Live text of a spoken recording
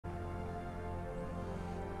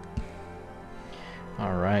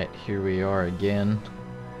Alright, here we are again,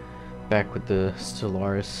 back with the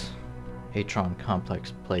Stellaris Atron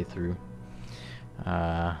Complex playthrough.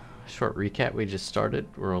 Short recap, we just started.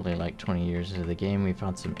 We're only like 20 years into the game. We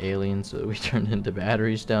found some aliens that we turned into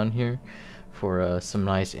batteries down here for some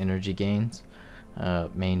nice energy gains.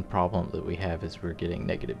 Main problem that we have is we're getting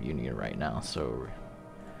negative union right now, so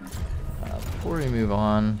before we move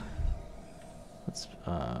on, let's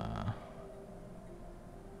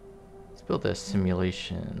build a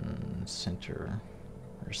simulation center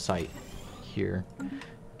or site here.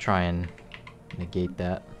 Try and negate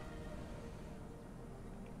that.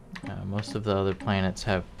 Most of the other planets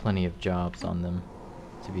have plenty of jobs on them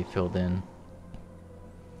to be filled in.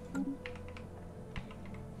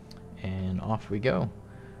 And off we go.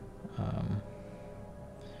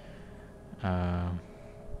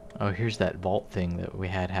 Oh, here's that vault thing that we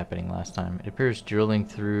had happening last time. It appears in drilling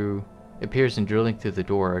through the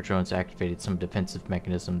door, our drones activated some defensive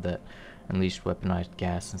mechanism that unleashed weaponized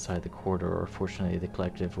gas inside the corridor. Fortunately, the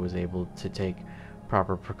collective was able to take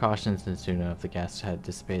proper precautions, and soon enough the gas had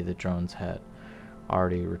dissipated. The drones had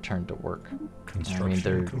already returned to work. I mean,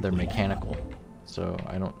 they're mechanical, so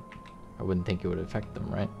I wouldn't think it would affect them,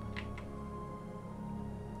 right?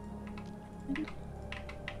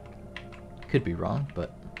 Could be wrong,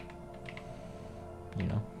 but you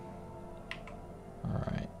know.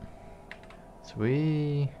 Alright. So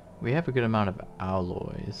we have a good amount of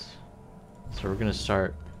alloys. So we're gonna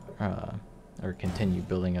start or continue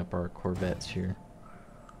building up our corvettes here.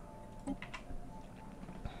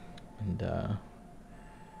 And I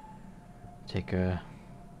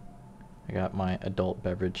got my adult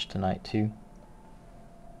beverage tonight too.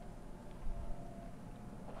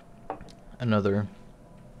 Another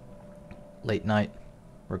late night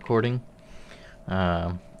recording.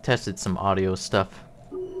 Tested some audio stuff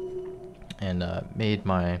and made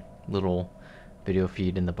my little video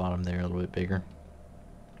feed in the bottom there a little bit bigger.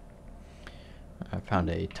 I found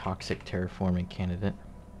a toxic terraforming candidate,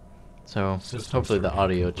 so hopefully the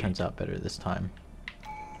audio turns out better this time.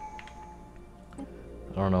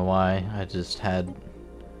 I don't know why, I just had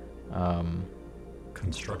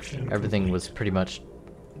everything was pretty much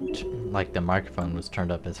like the microphone was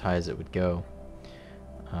turned up as high as it would go,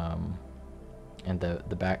 and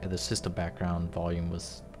the system background volume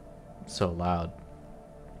was so loud,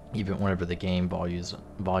 even whenever the game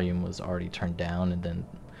volume was already turned down, and then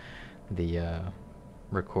the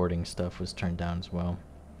recording stuff was turned down as well.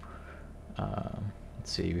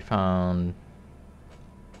 Let's see, we found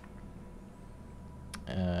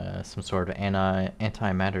some sort of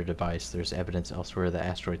antimatter device. There's evidence elsewhere of the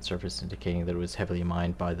asteroid surface indicating that it was heavily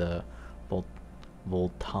mined by the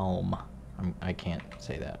Voltalm. I can't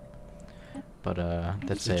say that, but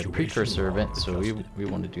that's a precursor event, so we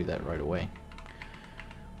want to do that right away.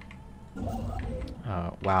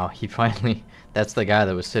 Wow, he finally, that's the guy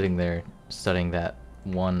that was sitting there studying that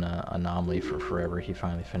one anomaly for forever. He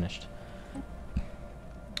finally finished.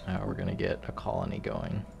 We're gonna get a colony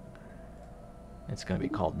going. It's gonna be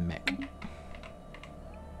called Mech.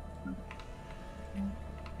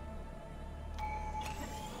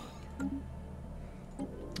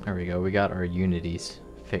 There we go, we got our unities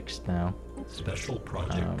fixed now. Special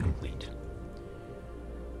project complete.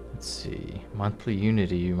 Let's see, monthly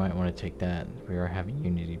unity, you might want to take that. We are having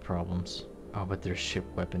unity problems. Oh, but there's ship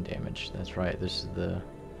weapon damage. That's right, this is the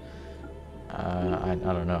I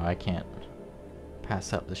don't know, I can't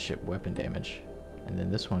pass up the ship weapon damage. And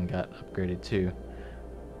then this one got upgraded too.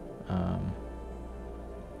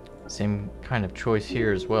 Same kind of choice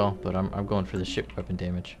here as well, but I'm going for the ship weapon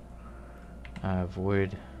damage.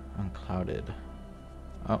 Void unclouded.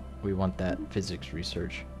 Oh, we want that physics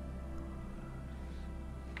research.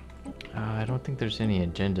 I don't think there's any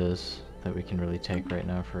agendas that we can really take right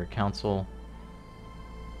now for a council.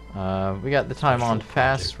 We got the time on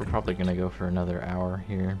fast. We're probably gonna go for another hour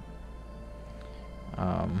here.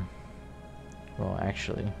 Well,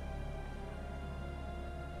 actually,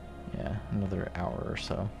 yeah, another hour or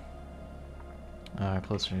so.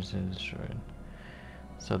 Closer to destroyed.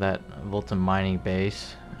 So that Volta mining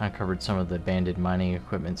base uncovered some of the abandoned mining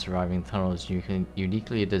equipment surviving the tunnel is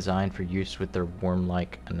uniquely designed for use with their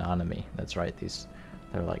worm-like anatomy. That's right,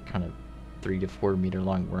 they're like kind of 3 to 4 meter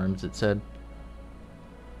long worms, it said.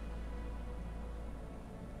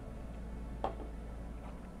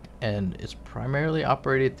 And it's primarily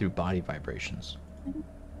operated through body vibrations.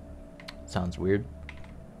 Sounds weird,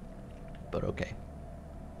 but okay.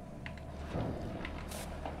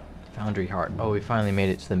 Foundry heart. Oh, we finally made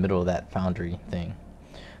it to the middle of that foundry thing.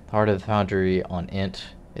 The heart of the foundry on Int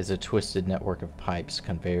is a twisted network of pipes,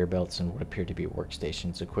 conveyor belts, and what appear to be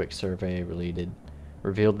workstations. A quick survey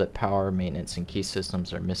revealed that power, maintenance, and key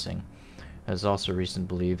systems are missing. There's also reason to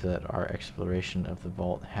believe that our exploration of the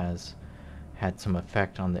vault has had some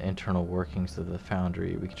effect on the internal workings of the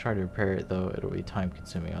foundry. We can try to repair it, though it'll be time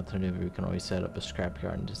consuming. Alternatively, we can always set up a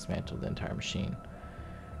scrapyard and dismantle the entire machine.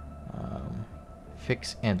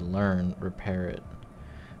 Fix and learn, repair it.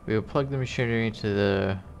 We will plug the machinery into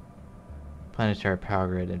the planetary power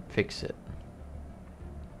grid and fix it.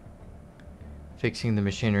 Fixing the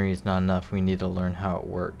machinery is not enough. We need to learn how it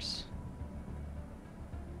works.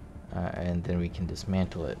 And then we can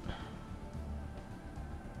dismantle it.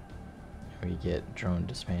 We get drone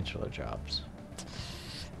dismantler jobs.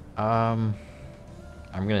 I'm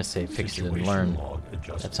gonna say fix it and learn.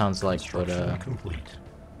 That sounds like what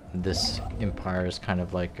this empire is kind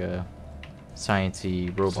of like a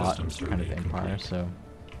sciencey robot kind of empire, so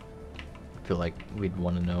I feel like we'd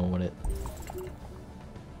want to know what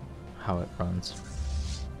how it runs.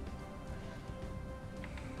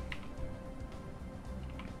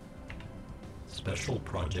 Special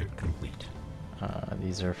project complete.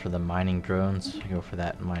 These are for the mining drones. I go for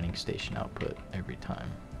that mining station output every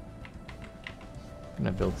time. I'm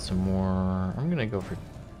gonna build some more. I'm gonna go for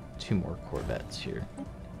 2 more Corvettes here.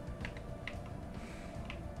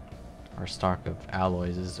 Our stock of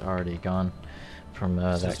alloys is already gone from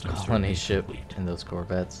that colony ship and those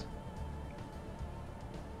Corvettes.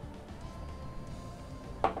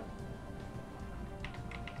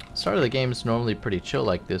 Start of the game is normally pretty chill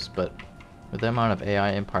like this, but with the amount of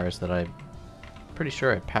AI empires that I'm pretty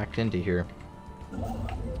sure I packed into here,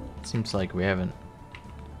 it seems like we haven't,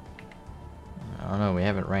 I don't know, we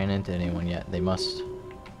haven't ran into anyone yet. They must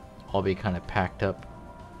all be kind of packed up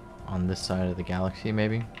on this side of the galaxy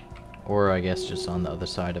maybe, or I guess just on the other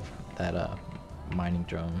side of that mining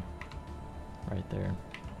drone right there.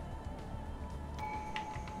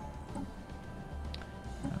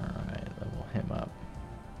 Alright, level him up.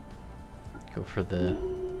 Go for the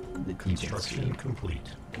Construction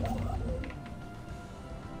complete.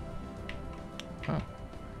 Oh,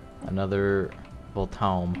 another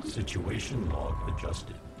Voltalm. Situation log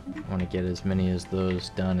adjusted. I want to get as many of those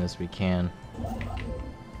done as we can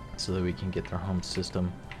so that we can get their home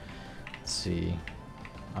system. Let's see.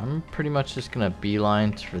 I'm pretty much just gonna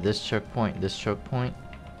beeline for this choke point,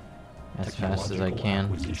 as fast as I can,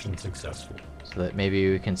 Acquisition successful. so that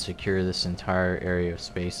maybe we can secure this entire area of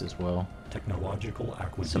space as well. Technological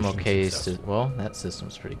acquisition Some okay, successful. well, that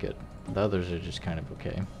system's pretty good. The others are just kind of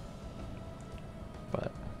okay,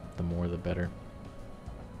 but the more the better.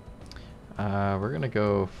 We're gonna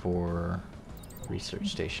go for research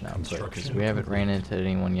station output because we haven't ran into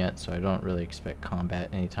anyone yet, so I don't really expect combat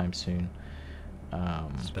anytime soon.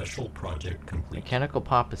 Special project complete. Mechanical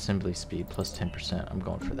pop assembly speed plus 10%. I'm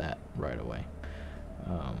going for that right away.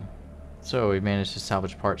 So we managed to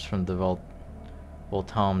salvage parts from the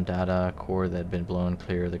Voltalm data core that had been blown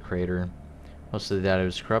clear of the crater. Most of the data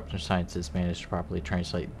was corrupt, and scientists managed to properly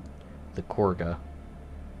translate the Korga,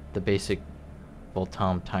 the basic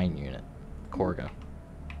Voltalm Tine unit. Korga.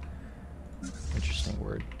 Interesting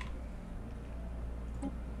word.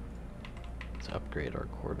 Let's upgrade our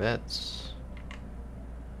Corvettes.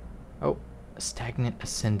 Oh, stagnant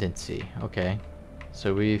ascendancy. Okay.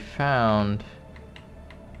 So we found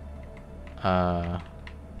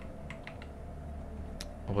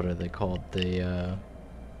what are they called? The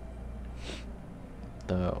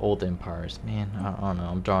old empires. Man, I don't know.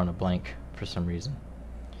 I'm drawing a blank for some reason.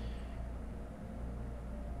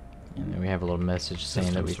 And then we have a little message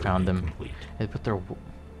saying that we found them. Complete. Hey, but they're...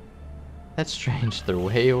 That's strange. They're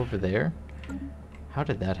way over there. How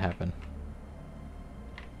did that happen?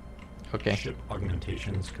 Okay. Ship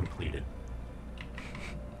augmentations completed.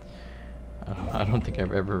 I don't think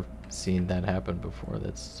I've ever seen that happen before.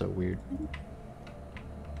 That's so weird.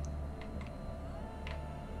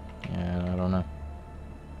 Yeah, I don't know.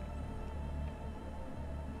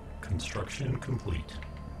 Construction complete.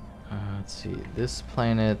 Let's see. This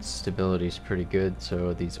planet's stability is pretty good,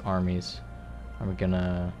 so these armies, I'm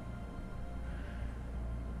gonna...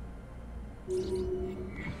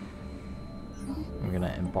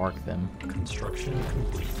 embark them. Construction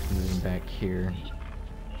complete. Moving back here.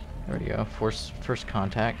 There we go. First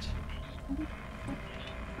contact.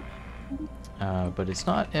 But it's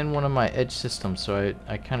not in one of my edge systems, so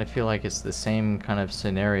I kind of feel like it's the same kind of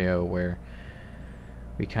scenario where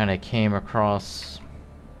we kind of came across,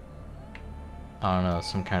 I don't know,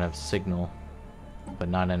 some kind of signal, but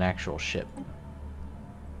not an actual ship.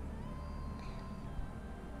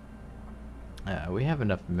 We have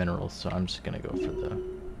enough minerals, so I'm just gonna go for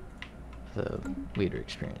the leader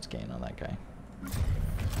experience gain on that guy.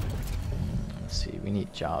 Let's see, we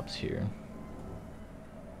need jobs here.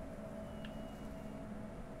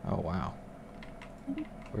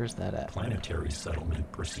 Where's that at? Planetary settlement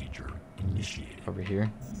procedure initiated. Over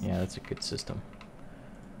here? Yeah, that's a good system.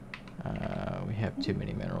 We have too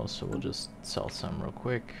many minerals, so we'll just sell some real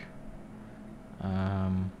quick.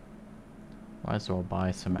 Might as well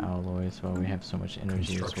buy some alloys while we have so much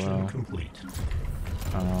energy as well. Complete.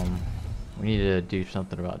 We need to do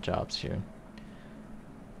something about jobs here.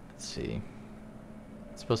 Let's see.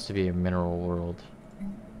 It's supposed to be a mineral world.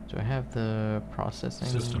 Do I have the processing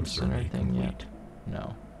System center thing complete. yet?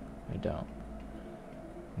 No, I don't.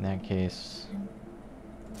 In that case,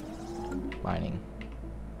 mining.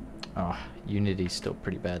 Ah, Unity's still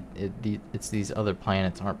pretty bad. It's these other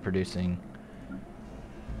planets aren't producing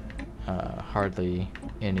hardly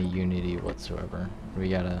any Unity whatsoever. We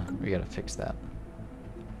gotta fix that.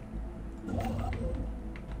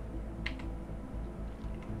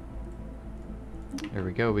 There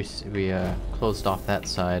we go. We closed off that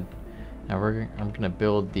side. Now I'm gonna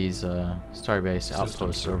build these Starbase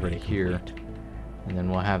outposts over to here, and then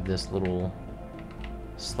we'll have this little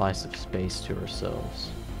slice of space to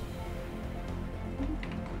ourselves.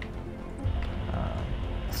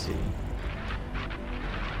 Let's see.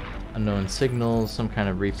 Unknown signals, some kind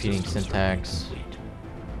of repeating syntax.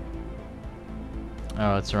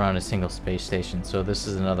 Oh, it's around a single space station, so this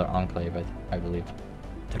is another enclave, I believe.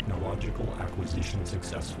 Technological acquisition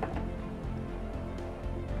successful.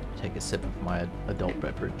 Take a sip of my adult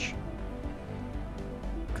beverage.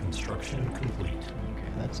 Construction complete. Okay,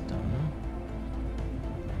 that's done.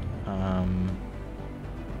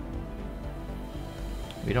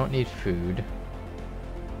 We don't need food.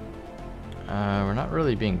 We're not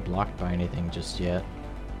really being blocked by anything just yet,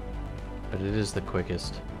 but it is the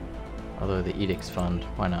quickest. Although the edict's fun,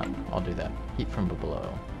 why not? I'll do that. Heat from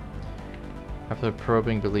below. After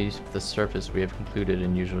probing beneath the surface, we have concluded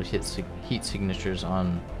unusual heat signatures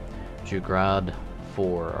on Jugrad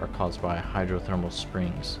 4 are caused by hydrothermal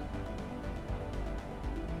springs.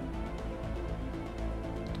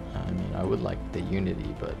 I mean, I would like the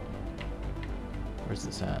Unity, but where's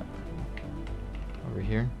this at? Over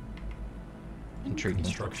here? Intriguing.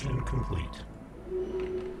 Construction complete.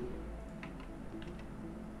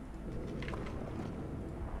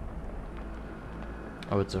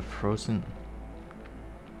 Oh, it's a frozen...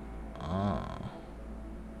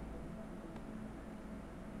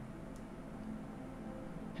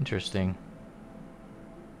 Interesting.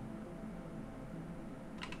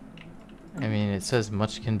 I mean, it says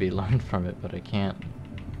much can be learned from it, but I can't.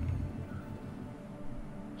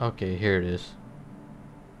 Okay, here it is.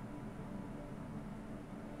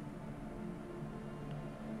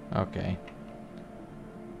 Okay.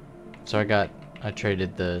 So I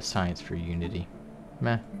traded the science for Unity.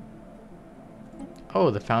 Meh. Oh,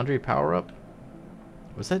 the Foundry power-up?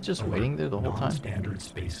 Was that just waiting there the whole time? Non-standard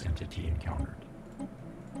space entity encountered.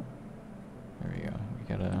 There we go. We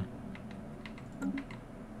gotta...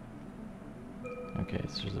 Okay,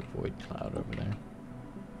 so there's a void cloud over there.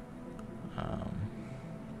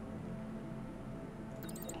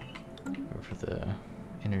 Go for the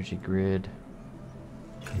energy grid.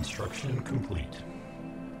 Construction complete.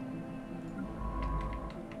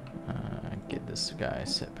 Get this guy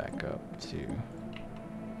set back up to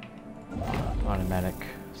automatic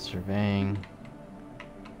surveying.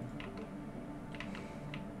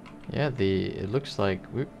 Yeah, it looks like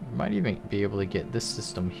we might even be able to get this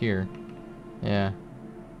system here. Yeah,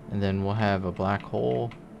 and then we'll have a black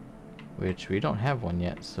hole, which we don't have one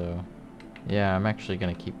yet, so yeah, I'm actually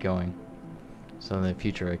gonna keep going. So in the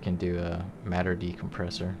future I can do a matter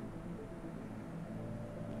decompressor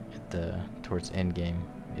at towards endgame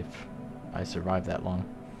if I survive that long.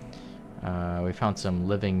 We found some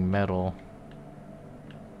living metal.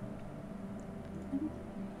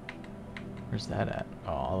 Where's that at?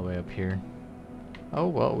 Oh, all the way up here. Oh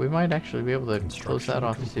well, we might actually be able to close that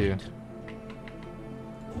off too.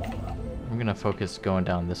 I'm gonna focus going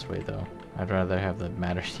down this way though. I'd rather have the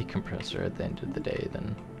matter decompressor at the end of the day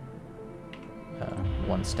than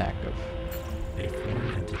one stack of... A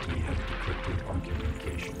foreign entity has decrypted our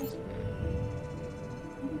communications.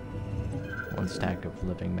 One stack of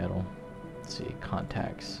living metal. Let's see,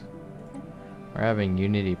 contacts. We're having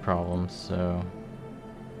Unity problems, so...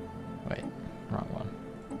 Wait, wrong one.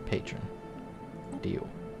 Patron. Deal.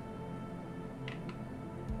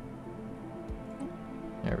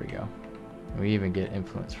 There we go. We even get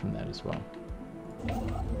influence from that as well.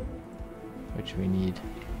 Which we need.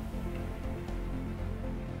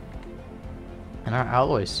 And our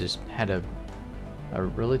alloys just had a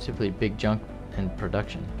relatively big jump in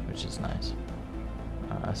production, which is nice.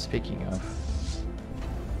 Speaking of,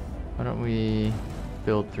 why don't we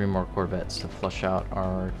build 3 more Corvettes to flush out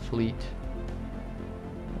our fleet?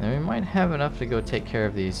 And we might have enough to go take care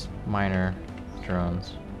of these minor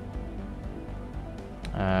drones.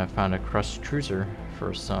 Found a crushed cruiser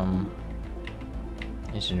for some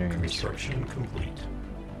engineering research. Construction complete.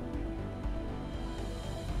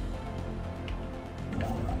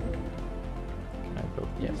 Can I build?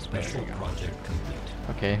 Yes. Special project complete.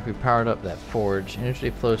 Okay, we powered up that forge. Energy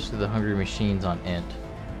flows through the hungry machines on Int.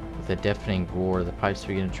 With a deafening roar, the pipes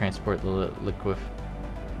begin to transport the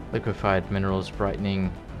liquefied minerals,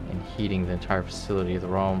 brightening and heating the entire facility. The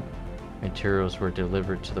raw materials were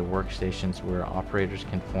delivered to the workstations where operators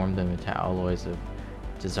can form them into alloys of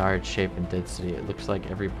desired shape and density. It looks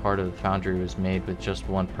like every part of the foundry was made with just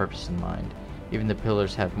one purpose in mind. Even the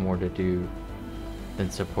pillars have more to do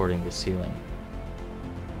than supporting the ceiling.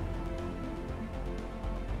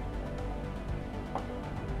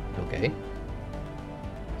 Okay.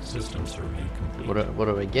 System survey complete. What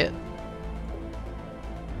do I get?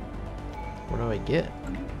 What do I get?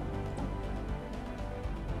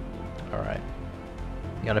 Alright.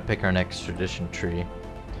 Gotta pick our next tradition tree.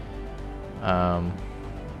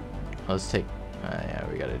 Let's take... yeah,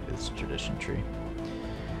 we gotta do this tradition tree.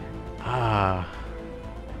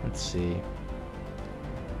 Let's see.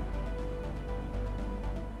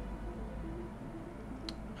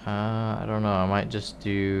 I don't know. I might just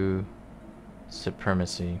do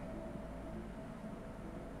supremacy.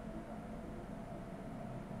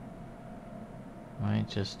 Might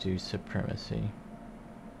just do supremacy.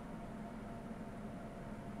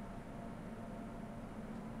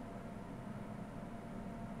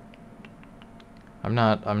 I'm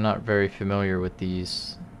not very familiar with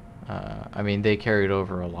these. I mean, they carried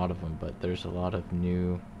over a lot of them, but there's a lot of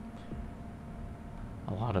new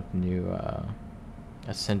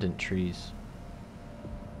ascendant trees.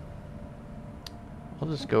 I'll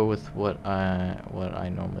just go with what I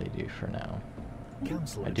normally do for now.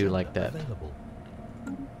 Council I do like agenda that. available.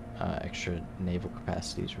 Extra naval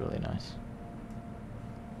capacity is really nice,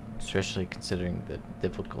 especially considering the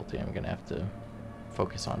difficulty I'm gonna have to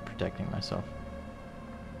focus on protecting myself.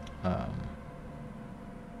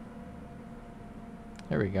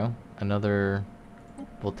 There we go. Another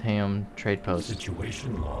Voltaeum trade post.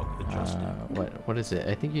 Situation log adjusted. What is it?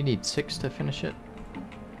 I think you need 6 to finish it.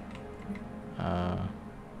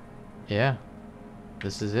 Yeah.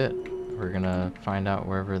 This is it. We're gonna find out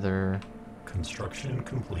wherever their Construction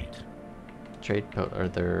complete. or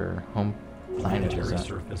their home planet is Planetary at.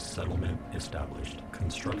 surface settlement established.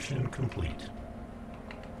 Construction complete.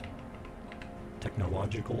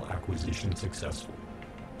 Technological acquisition successful.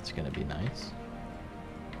 It's gonna be nice.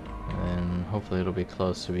 And then hopefully it'll be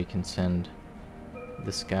close so we can send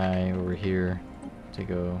this guy over here to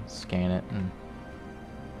go scan it and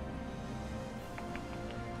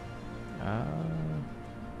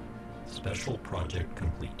Special project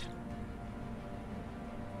complete.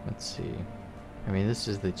 let's see. I mean, this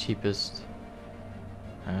is the cheapest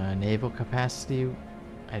naval capacity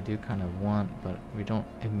I do kind of want, but we don't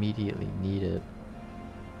immediately need it.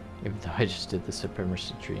 Even though I just did the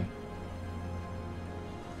supremacy tree.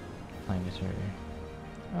 Planetary.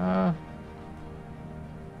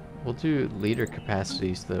 We'll do leader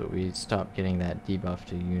capacity so that we stop getting that debuff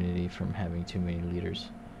to Unity from having too many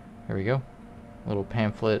leaders. There we go. A little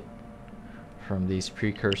pamphlet from these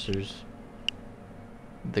precursors.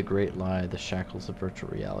 The Great Lie, the Shackles of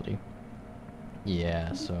Virtual Reality.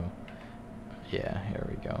 Yeah, so... yeah, here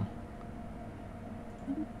we go.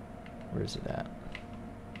 Where's it at?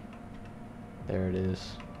 There it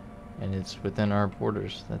is. And it's within our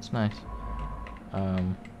borders. That's nice.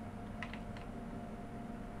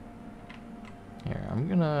 Here, I'm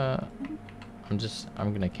gonna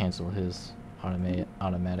cancel his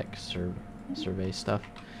automatic survey stuff,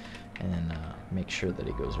 and then make sure that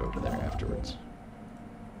he goes over there afterwards.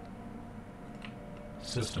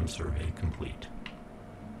 System survey complete.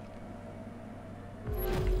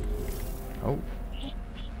 Oh,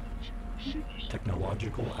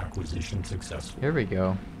 Technological acquisition successful. here we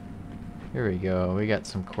go. Here we go. We got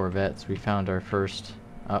some corvettes. We found our first.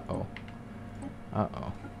 Uh-oh.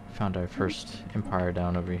 Found our first empire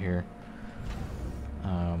down over here.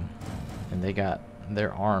 And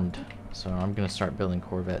they're armed. So I'm gonna start building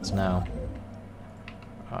corvettes now.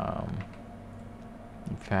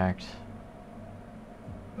 In fact,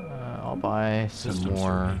 I'll buy some System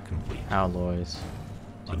more survey complete. alloys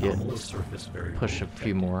to get Anomalous surface variable push a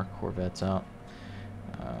few detected. more corvettes out.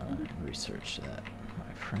 Research that,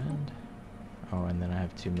 my friend. Oh, and then I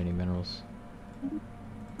have too many minerals.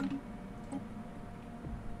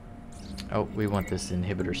 Oh, we want this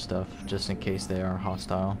inhibitor stuff, just in case they are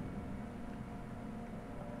hostile.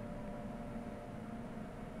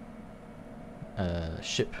 a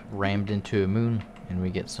ship rammed into a moon, and we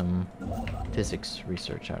get some physics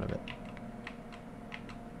research out of it.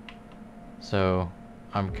 So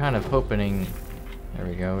I'm kind of hoping. There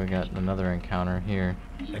we go. We got another encounter here.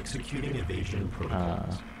 Executing evasion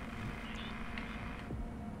protocols.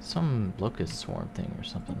 Some locust swarm thing or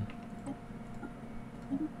something.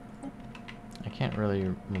 I can't really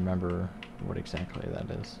remember what exactly that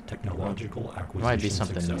is. Technological acquisition. It might be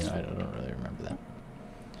something successful. new. I don't really remember that.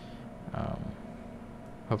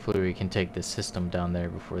 Hopefully we can take this system down there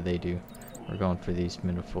before they do. We're going for these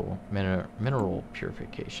mineral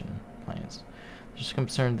purification plants. Just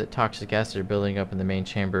concerned that toxic gases are building up in the main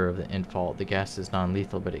chamber of the infall. The gas is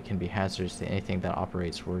non-lethal, but it can be hazardous to anything that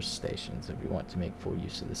operates worse stations. If we want to make full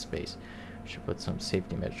use of this space, we should put some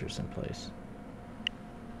safety measures in place.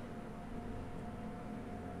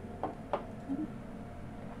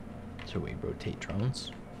 So we rotate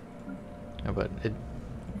drones. Oh, but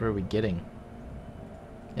what are we getting?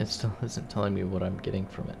 It still isn't telling me what I'm getting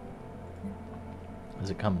from it. Does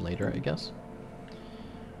it come later, I guess?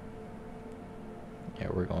 Yeah,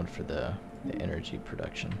 we're going for the energy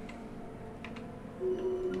production.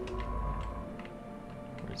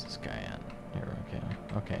 Where's this guy at? Here, okay.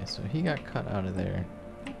 Okay, so he got cut out of there.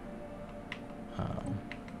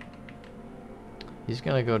 He's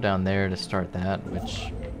gonna go down there to start that,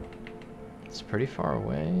 which is pretty far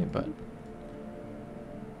away, but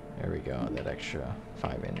there we go. That extra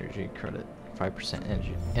 5%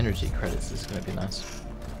 energy credits is gonna be nice.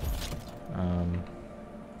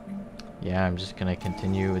 Yeah, I'm just gonna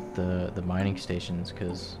continue with the mining stations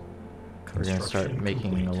because we're gonna start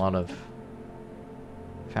making a lot of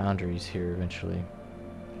foundries here eventually.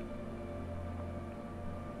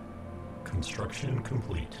 Construction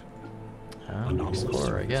complete.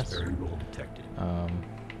 Explorer, I guess. Variable detected.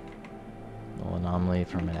 Little anomaly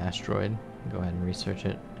from an asteroid. Go ahead and research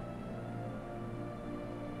it.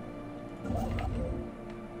 There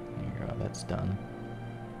you go. That's done.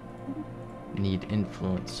 Need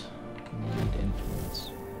influence. Need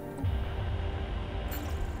influence.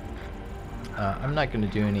 I'm not going to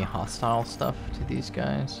do any hostile stuff to these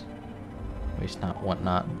guys. At least not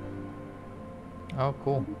whatnot. Oh,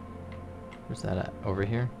 cool. Where's that at? Over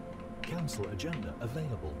here? Council agenda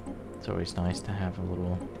available. It's always nice to have a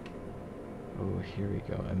little... Oh, here we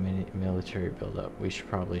go. A military buildup. We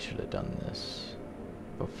probably should have done this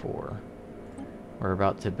before. We're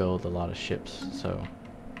about to build a lot of ships, so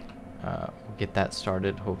we'll get that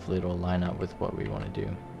started. Hopefully it'll line up with what we want to do.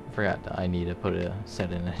 I forgot that I need to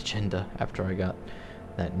set an agenda after I got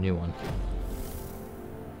that new one.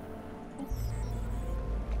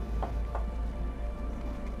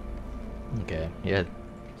 Okay, yeah.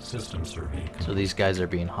 System survey. So these guys are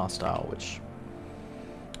being hostile, which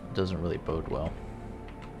doesn't really bode well.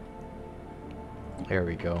 There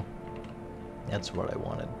we go. That's what I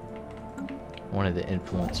wanted. I wanted the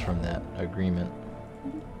influence from that agreement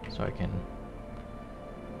so I can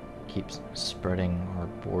keep spreading our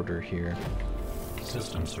border here.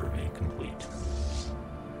 System survey complete.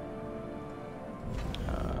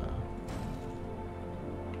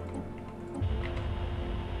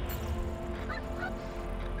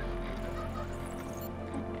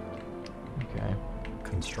 Okay.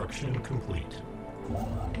 Construction complete.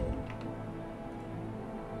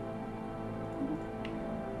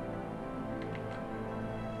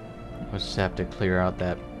 We'll just have to clear out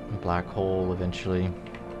that black hole eventually,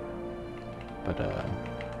 but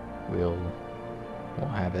we'll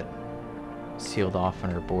have it sealed off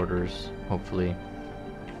on our borders, hopefully,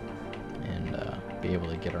 and be able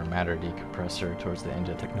to get our matter decompressor towards the end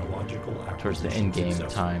of towards the end game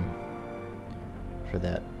time for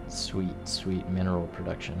that sweet mineral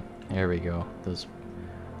production. There we go. Those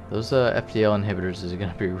FTL inhibitors is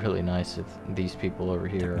going to be really nice if these people over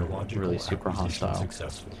here are really super hostile.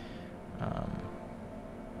 Successful.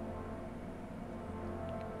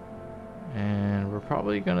 And we're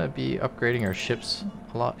probably going to be upgrading our ships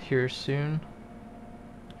a lot here soon.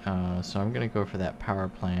 So I'm going to go for that power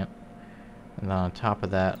plant. And then on top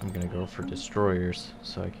of that, I'm going to go for destroyers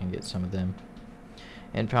so I can get some of them.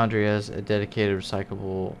 And Foundry has a dedicated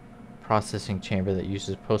recyclable processing chamber that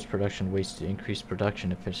uses post-production waste to increase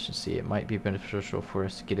production efficiency. It might be beneficial for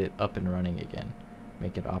us to get it up and running again.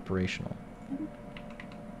 Make it operational.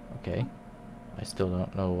 Okay. I still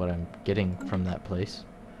don't know what I'm getting from that place.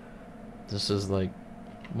 This is like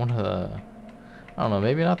one of the... I don't know,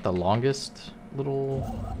 maybe not the longest little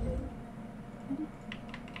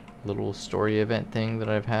story event thing that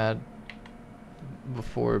I've had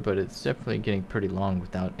before, but it's definitely getting pretty long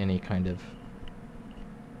without any kind of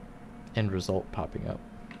end result popping up.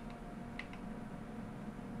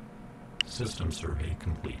 System survey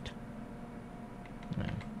complete.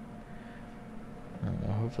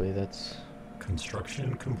 Hopefully that's...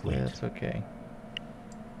 Construction complete. Yeah, that's okay.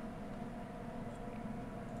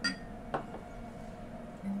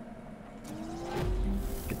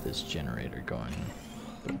 Get this generator going.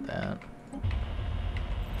 Build that.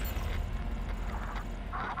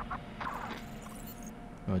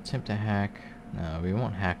 Oh, attempt to hack. No, we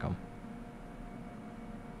won't hack them.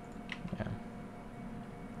 Yeah.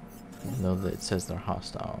 Even though it says they're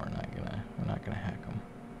hostile, we're not gonna hack them.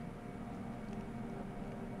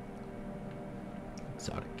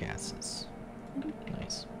 Exotic gases.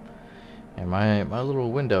 Nice. And my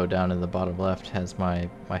little window down in the bottom left has my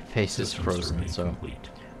face is frozen, so complete.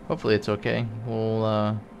 hopefully it's okay.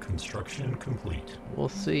 We'll Construction complete. we'll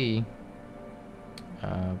see.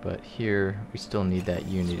 But here we still need that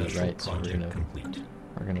unity, Special right? So project complete.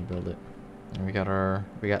 we're gonna build it. And we got to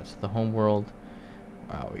the home world.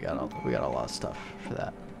 Wow, we got a lot of stuff for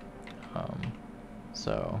that.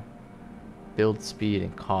 So build speed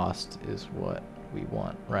and cost is what we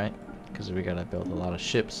want, right? Because we gotta build a lot of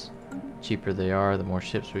ships. Cheaper they are, the more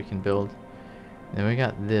ships we can build. And then we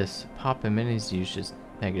got this pop and minis use just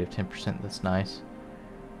negative 10%. That's nice.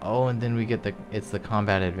 Oh, and then we get it's the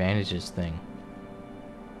combat advantages thing.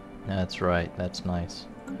 That's right. That's nice.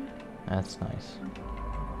 That's nice.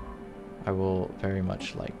 I will very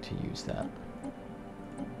much like to use that.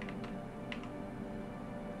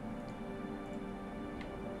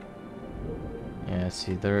 Yeah,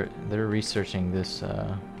 see, they're researching this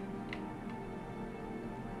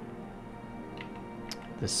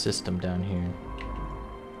this system down here.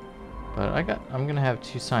 But I'm gonna have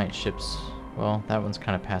 2 science ships. Well, that one's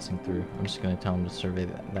kind of passing through. I'm just gonna tell them to survey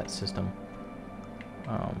that system.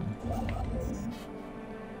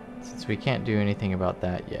 Since we can't do anything about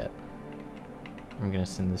that yet, I'm gonna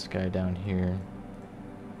send this guy down here.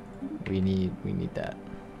 We need that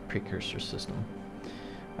precursor system.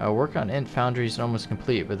 Work on Int Foundry is almost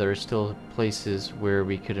complete, but there are still places where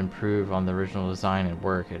we could improve on the original design and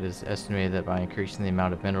work. It is estimated that by increasing the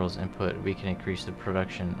amount of minerals input, we can increase the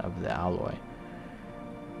production of the alloy.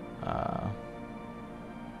 I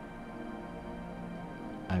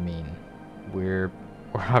mean, we're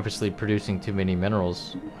obviously producing too many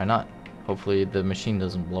minerals. Why not? Hopefully the machine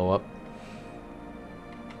doesn't blow up.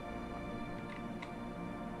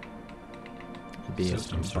 It'd be a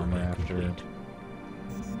bummer after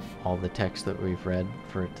all the text that we've read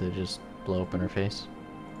for it to just blow up in our face.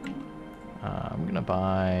 I'm gonna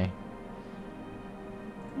buy...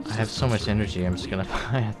 I have so much energy, I'm just gonna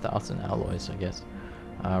buy 1,000 alloys, I guess.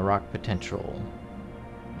 Rock potential.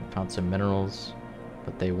 I found some minerals,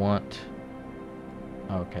 but they want...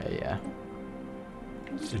 Okay, yeah.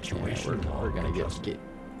 Situation we're gonna get... You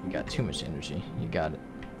got too much energy. You got it.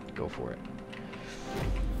 Go for it.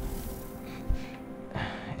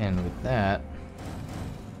 And with that,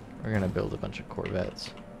 we're gonna build a bunch of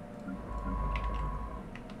Corvettes.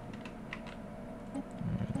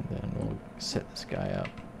 And then we'll set this guy up.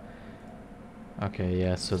 Okay,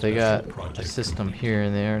 yeah, so they got a system here,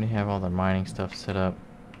 and they already have all their mining stuff set up.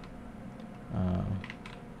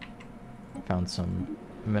 Found some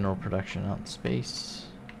mineral production out in space.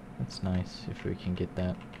 That's nice, if we can get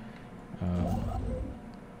that.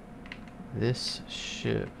 This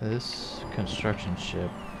construction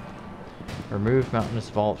ship. Remove mountainous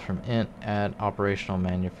vault from int, add operational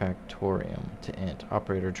manufactorium to int.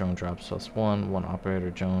 Operator drone drops +1, 1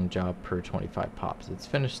 operator drone job per 25 pops. It's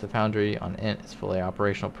finished. The foundry on int is fully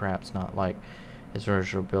operational, perhaps not like its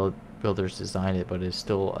original builders designed it, but it is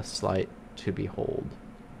still a sight to behold.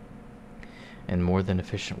 And more than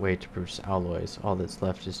efficient way to produce alloys. All that's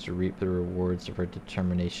left is to reap the rewards of our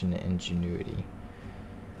determination and ingenuity.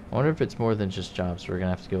 I wonder if it's more than just jobs. We're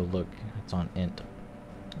gonna have to go look. It's on int.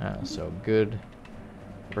 So good.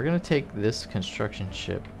 We're gonna take this construction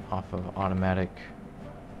ship off of automatic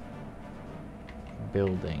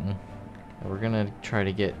building. And we're gonna try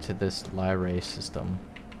to get to this Lyrae system.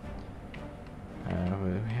 We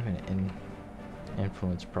have an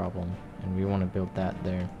influence problem, and we want to build that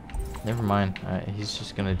there. Never mind. He's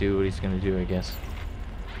just gonna do what he's gonna do, I guess.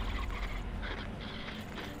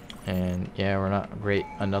 And yeah, we're not great.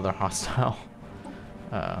 Another hostile.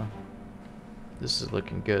 This is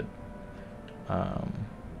looking good.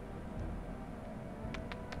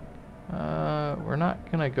 We're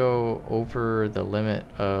not gonna go over the limit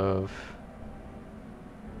of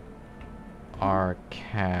our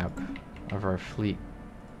cap, of our fleet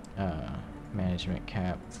management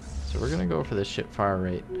cap. So we're gonna go for the ship fire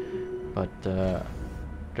rate, but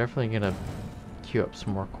definitely gonna queue up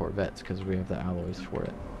some more Corvettes because we have the alloys for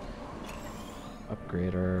it.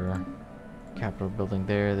 Upgrade our capital building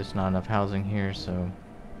there. There's not enough housing here, so...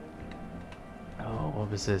 Oh, what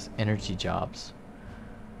was this? Energy jobs.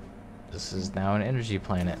 this is now an energy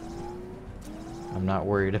planet. I'm not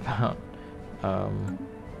worried about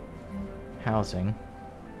housing.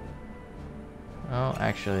 Oh,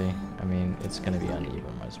 actually, I mean, it's gonna be uneven.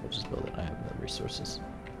 Might as well just build it. I have the resources.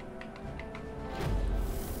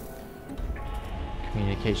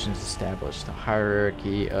 Communications established. The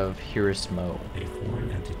hierarchy of Hirismo. A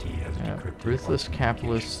foreign entity has decrypted Ruthless our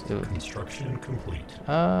capitalists. Construction complete.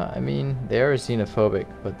 I mean, they are xenophobic,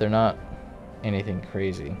 but they're not anything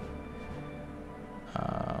crazy.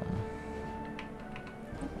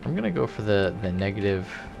 I'm gonna go for the negative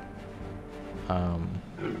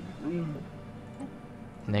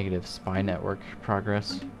negative spy network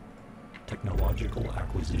progress. Technological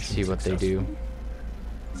acquisition. See what they do.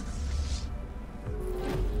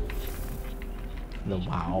 The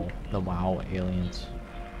WoW aliens.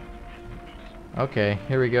 Okay,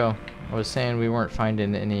 here we go. I was saying we weren't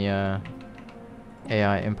finding any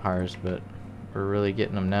AI empires, but we're really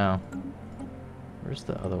getting them now. Where's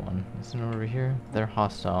the other one? Isn't it over here? They're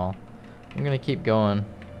hostile. I'm gonna keep going.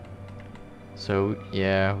 So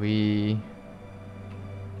yeah, we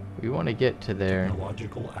want to get to there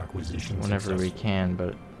Technological acquisition whenever we successful. can,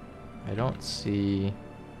 but I don't see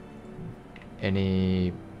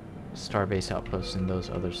any starbase outposts in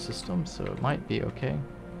those other systems, so it might be okay.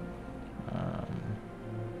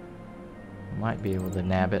 Might be able to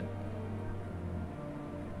nab it.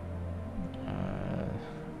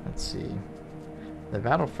 Let's see. The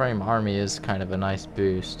battle frame army is kind of a nice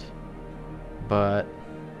boost, but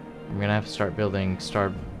I'm gonna have to start building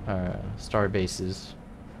star bases,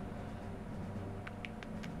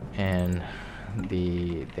 and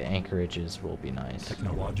the anchorages will be nice.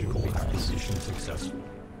 Technological acquisition successful.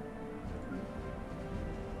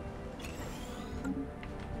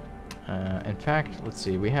 In fact, let's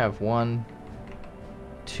see. We have 1,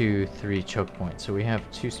 2, 3 choke points, so we have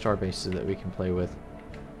 2 star bases that we can play with.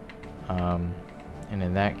 And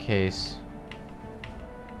in that case,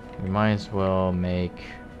 we might as well make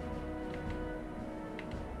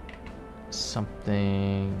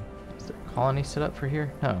something. Is there a colony set up for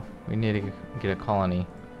here? No, we need to get a colony.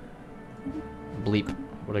 Bleep.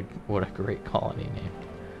 What a great colony name.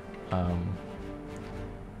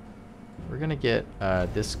 We're gonna get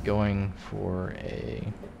this going for a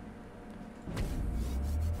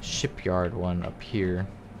shipyard one up here.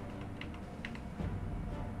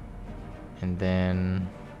 And then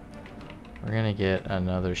we're gonna get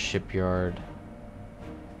another shipyard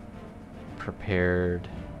prepared.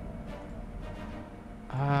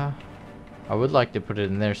 I would like to put it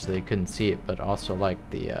in there so they couldn't see it, but also like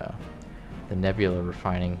the nebula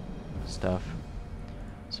refining stuff.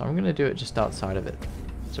 So I'm gonna do it just outside of it,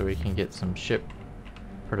 so we can get some ship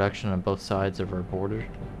production on both sides of our border,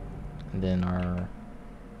 and then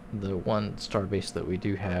the one starbase that we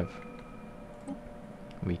do have,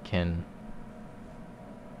 we can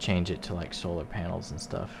change it to like solar panels and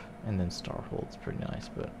stuff, and then Starhold's pretty nice,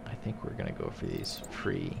 but I think we're gonna go for these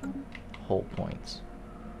free hull points.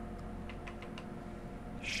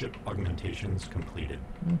 Ship augmentations completed.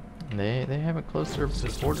 They haven't closed their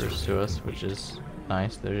Systems borders to us, complete. which is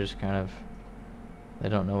nice. They're just kind of, they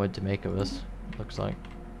don't know what to make of us, looks like.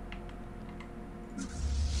 A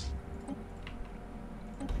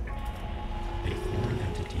foreign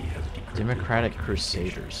entity has decrypted Democratic our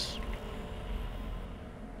Crusaders.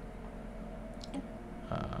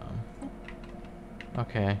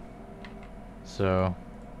 Okay, so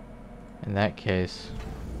in that case,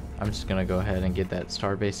 I'm just gonna go ahead and get that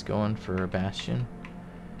starbase going for a bastion,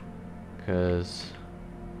 because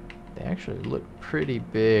they actually look pretty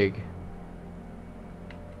big.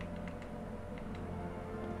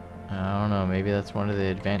 I don't know, maybe that's one of the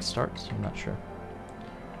advanced starts, I'm not sure.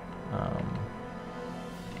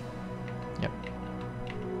 Yep.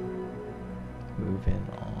 Moving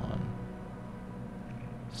on.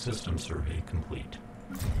 System survey complete.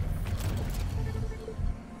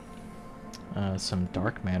 Some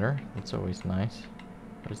dark matter, that's always nice.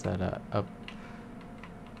 Where's that up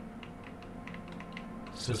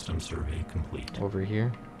System survey complete. over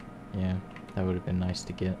here? Yeah, that would have been nice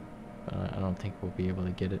to get, but I don't think we'll be able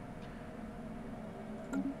to get it.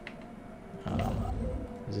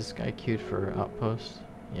 Is this guy queued for outpost?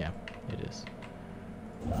 Yeah, it is.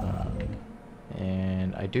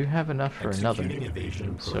 And I do have enough for another, Executing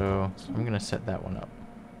evasion so protocols. I'm gonna set that one up.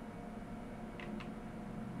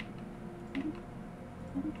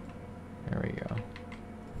 There we go.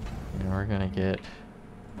 And we're gonna get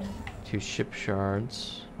 2 ship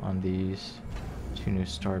shards on these 2 new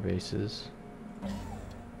star bases.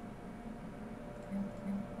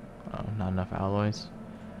 Oh, not enough alloys.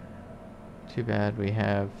 Too bad. We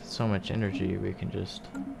have so much energy, we can just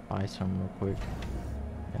buy some real quick.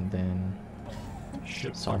 and then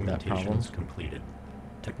Ship solve that problem. augmentations completed.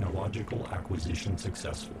 Technological acquisition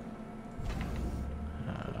successful.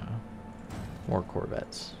 More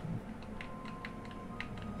Corvettes.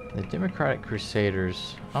 The Democratic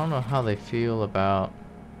Crusaders, I don't know how they feel about,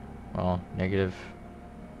 well, negative.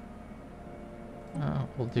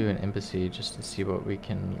 We'll do an embassy just to see what we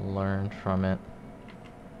can learn from it.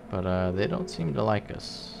 But they don't seem to like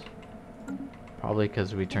us. Probably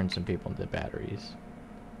because we turned some people into batteries.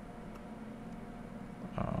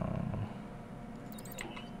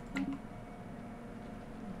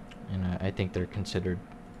 And I think they're considered,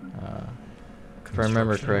 if I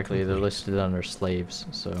remember correctly, they're listed under slaves.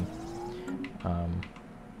 So,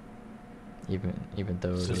 even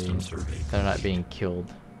though they're not being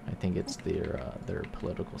killed, I think it's their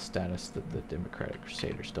political status that the Democratic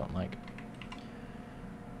Crusaders don't like.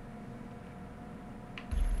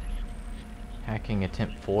 Hacking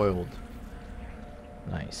attempt foiled.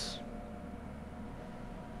 Nice.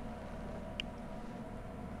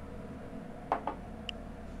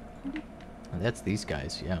 And that's these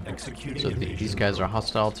guys, yeah. Executing so these guys are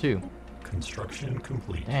hostile too. Construction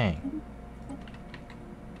complete. Dang.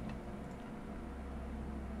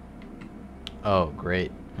 Oh,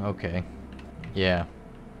 great. Okay. Yeah.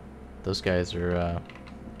 Those guys are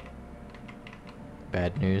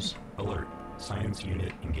bad news. Alert. Science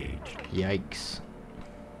unit engaged. Yikes.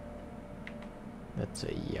 That's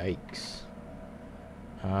a yikes.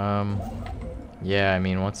 Yeah, I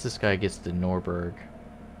mean, once this guy gets to Norberg,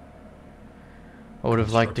 I would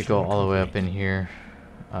have liked to go all the way up in here.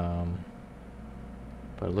 But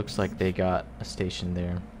it looks like they got a station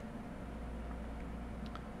there.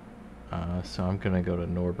 So I'm gonna go to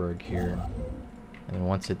Norberg here. And then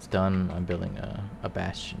once it's done, I'm building a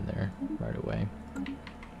bastion there right away.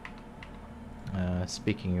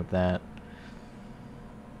 Speaking of that,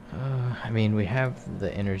 I mean, we have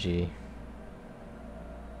the energy.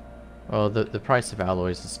 Well, the price of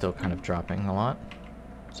alloys is still kind of dropping a lot,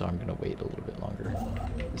 so I'm gonna wait a little bit longer.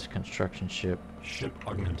 This construction ship. Ship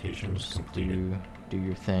augmentations completed. Do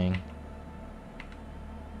your thing.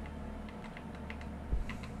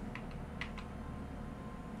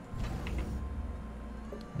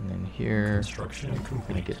 And then here, Construction I'm complete.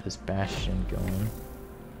 gonna get this bastion going.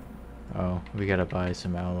 Oh, we gotta buy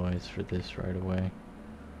some alloys for this right away.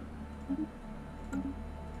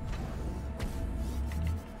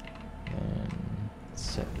 And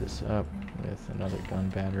set this up with another gun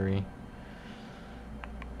battery.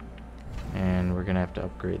 And we're gonna have to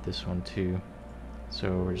upgrade this one too.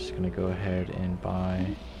 So we're just gonna go ahead and buy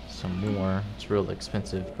some more. It's real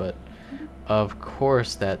expensive, but of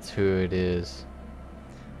course that's who it is.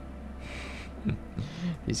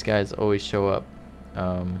 These guys always show up.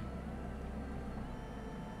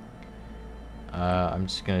 I'm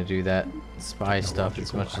just gonna do that spy stuff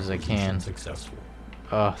as much as I can. Successful.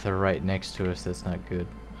 Oh, they're right next to us. That's not good.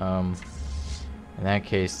 In that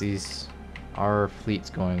case, our fleet's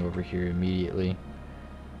going over here immediately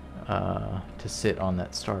to sit on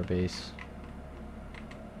that star base,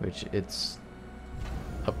 which it's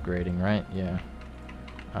upgrading, right? Yeah.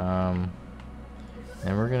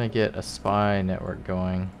 And we're gonna get a spy network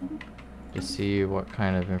going to see what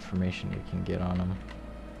kind of information we can get on them.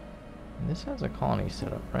 And this has a colony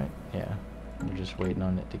set up, right? Yeah. We're just waiting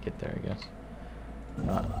on it to get there, I guess.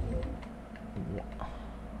 I'm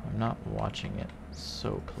not watching it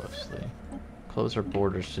so closely. Close our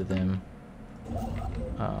borders to them.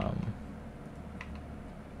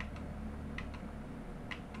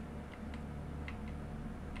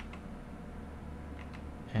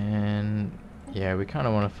 And yeah, we kind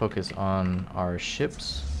of want to focus on our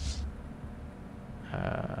ships.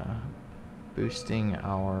 Boosting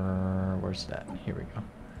our... where's that? Here we go.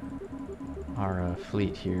 Our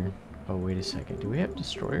fleet here. Oh, wait a second. Do we have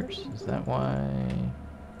destroyers? Is that why?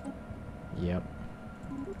 Yep.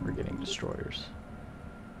 We're getting destroyers.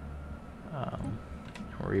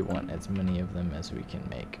 We want as many of them as we can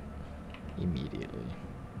make immediately.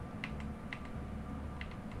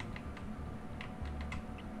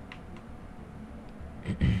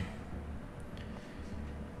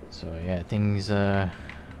 So yeah, things are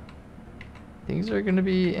gonna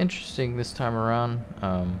be interesting this time around.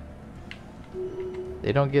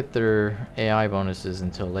 They don't get their AI bonuses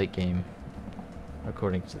until late game,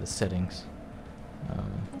 according to the settings.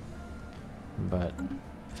 But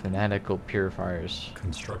fanatical purifiers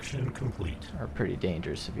Construction complete. are pretty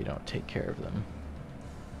dangerous if you don't take care of them.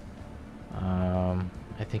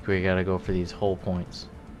 I think we gotta go for these hull points.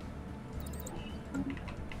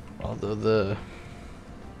 Although the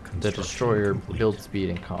destroyer complete. build speed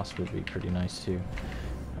and cost would be pretty nice too.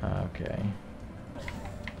 Okay.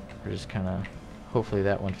 We're just kind of hopefully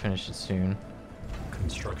that one finishes soon.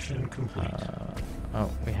 Construction complete. Oh,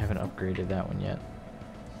 we haven't upgraded that one yet.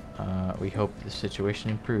 We hope the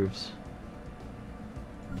situation improves.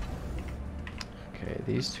 Okay,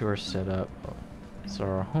 these two are set up. So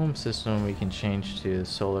our home system we can change to the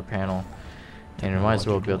solar panel. And we might as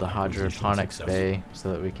well build a hydroponics bay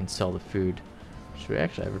so that we can sell the food. Which we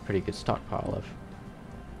actually have a pretty good stockpile of.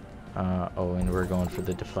 Oh, and we're going for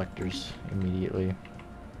the deflectors immediately.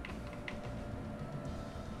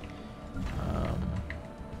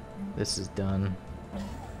 This is done.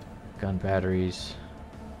 Gun batteries.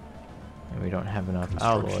 And we don't have enough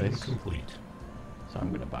alloys. Complete. So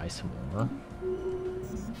I'm gonna buy some more.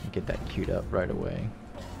 Get that queued up right away.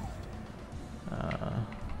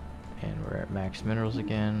 And we're at max minerals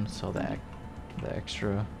again. Sell the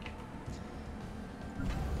extra.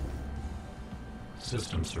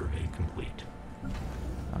 System survey complete.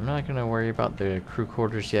 I'm not gonna worry about the crew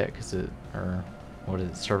quarters yet, or what is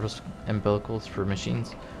it, service umbilicals for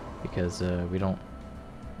machines, because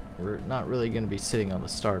we're not really gonna be sitting on the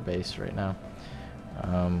star base right now.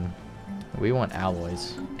 We want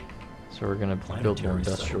alloys, so we're gonna build more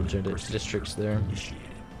industrial districts there. Initiated.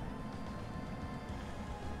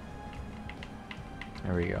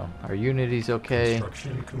 There we go. Our Unity's okay.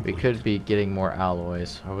 Construction We complete. could be getting more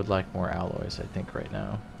alloys. I would like more alloys, I think, right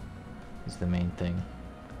now. Is the main thing.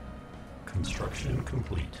 Construction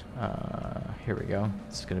complete. Here we go.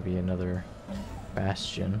 It's gonna be another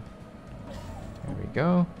bastion. There we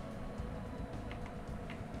go.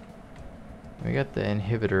 We got the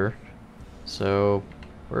inhibitor. So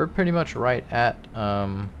we're pretty much right at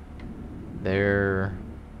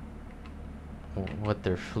what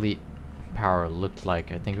their fleet power looked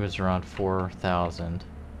like. I think it was around 4,000.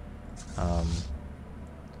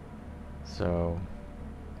 So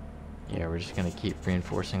yeah, we're just gonna keep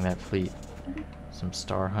reinforcing that fleet. Some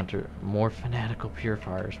Star Hunter, more fanatical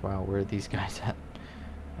purifiers. Wow, where are these guys at?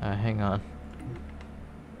 Hang on.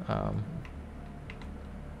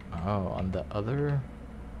 Oh, on the other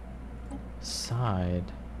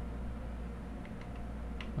side.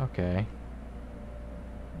 Okay.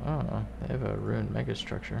 Oh, they have a ruined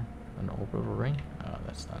megastructure. An orbital ring? Oh,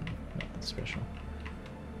 that's nothing special.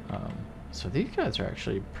 So these guys are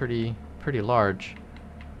actually pretty large.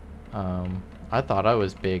 I thought I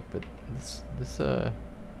was big, but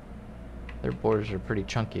their borders are pretty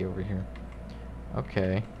chunky over here.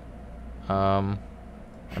 Okay. I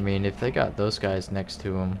mean, if they got those guys next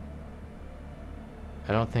to them,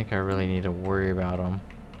 I don't think I really need to worry about them.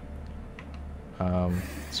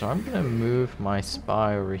 So I'm gonna move my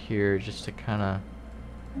spy over here just to kind of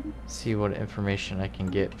see what information I can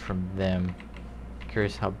get from them.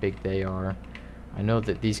 Curious how big they are. I know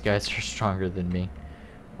that these guys are stronger than me.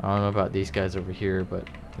 I don't know about these guys over here, but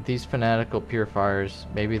with these fanatical purifiers,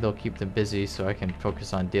 maybe they'll keep them busy so I can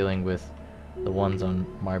focus on dealing with the ones on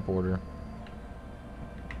my border.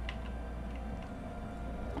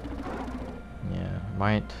 Yeah,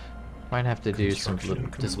 might have to do some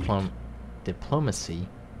diplomacy,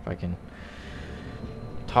 if I can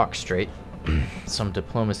talk straight. Some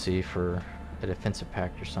diplomacy for a defensive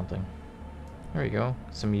pact or something. There we go.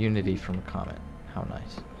 Some unity from a comet. How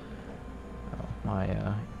nice. Oh,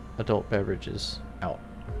 my adult beverage is out.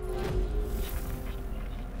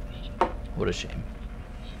 What a shame.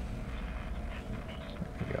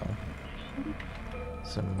 There we go.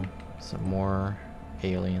 Some more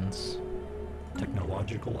aliens.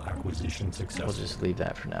 Technological acquisition successful. We'll just leave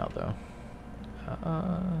that for now, though.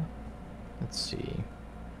 Let's see.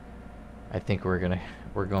 I think we're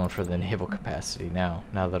going for the naval capacity now.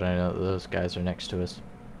 Now that I know that those guys are next to us.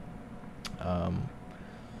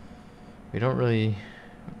 We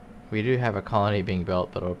do have a colony being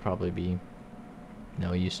built, but it'll probably be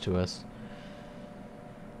no use to us.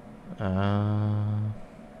 I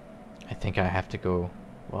think I have to go.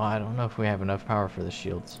 Well, I don't know if we have enough power for the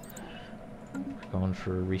shields. We're going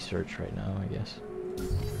for research right now, I guess.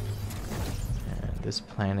 And this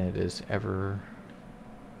planet is ever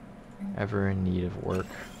in need of work.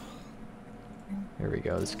 Here we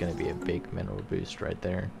go. This is going to be a big mineral boost right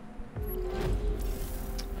there.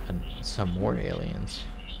 And some more aliens.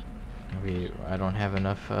 I don't have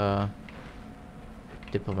enough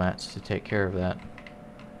diplomats to take care of that.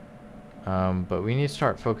 But we need to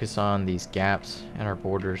start focus on these gaps in our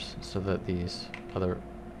borders so that these other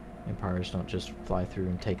empires don't just fly through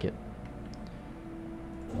and take it.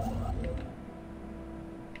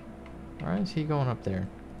 Why is he going up there?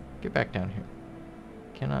 Get back down here.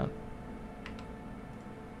 Cannot.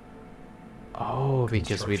 Oh,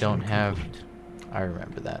 because we don't have... I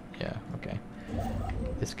remember that. Yeah, okay.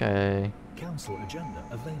 This guy... Council agenda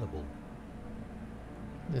available.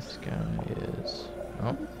 This guy is...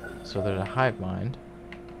 Oh, so there's a hive mind.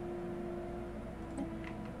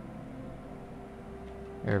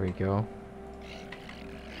 There we go.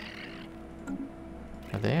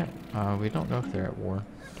 Are they at... we don't know if they're at war.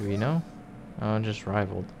 Do we know? Oh, just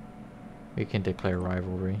rivaled. We can declare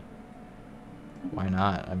rivalry. Why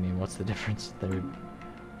not? I mean, what's the difference?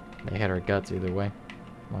 They had our guts either way.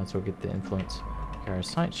 Might as well get the influence. Okay, our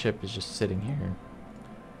science ship is just sitting here.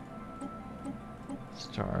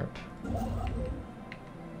 Start.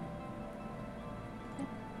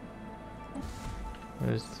 What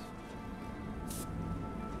is...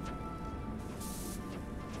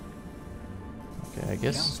 Okay, I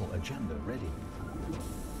guess... Council agenda ready.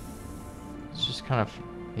 It's just kind of...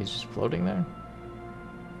 He's just floating there?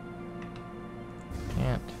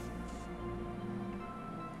 Can't.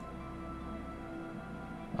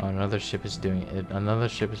 Oh, another ship is doing it. Another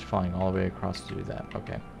ship is flying all the way across to do that.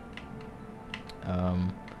 Okay.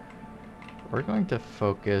 We're going to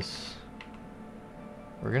focus...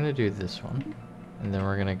 We're going to do this one. And then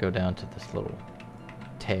we're going to go down to this little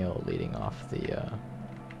tail leading off the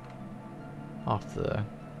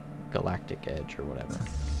galactic edge or whatever.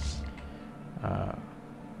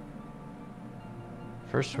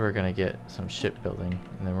 First we're going to get some shipbuilding,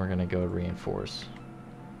 and then we're going to go reinforce.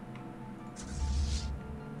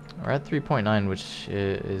 We're at 3.9, which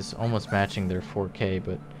is almost matching their 4K,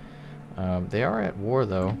 but they are at war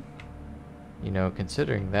though. You know,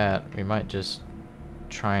 considering that, we might just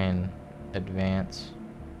try and advance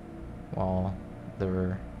while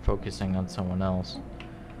they're focusing on someone else.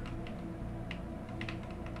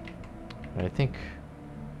 But I think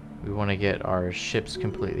we want to get our ships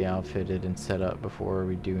completely outfitted and set up before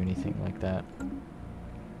we do anything like that.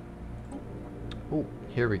 Oh,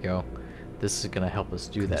 here we go. This is going to help us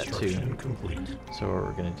do that too. Complete. So what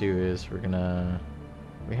we're going to do is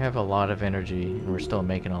we have a lot of energy and we're still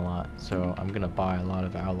making a lot. So I'm going to buy a lot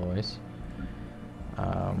of alloys. Get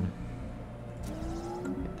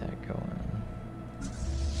that going.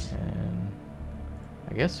 And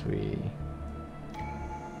I guess we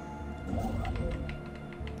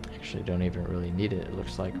actually don't even really need it. It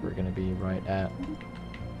looks like we're going to be right at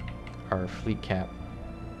our fleet cap.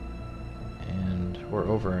 And we're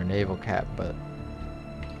over our naval cap, but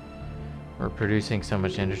we're producing so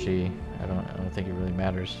much energy, I don't think it really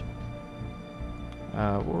matters.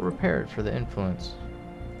 We'll repair it for the influence.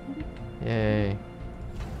 Yay.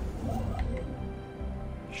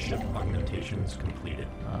 Ship augmentations completed.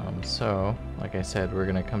 So, like I said, we're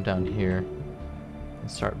gonna come down here and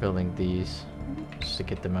start building these just to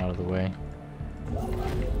get them out of the way.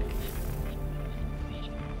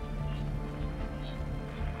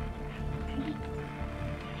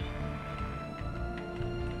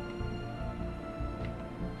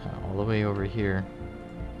 All the way over here.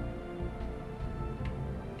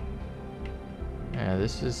 Yeah,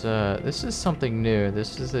 this is something new.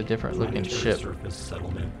 This is a different looking ship. Surface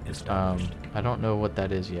settlement established. I don't know what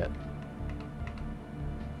that is yet.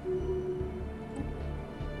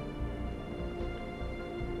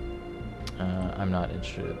 I'm not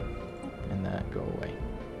interested in that. Go away.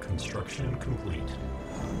 Construction complete.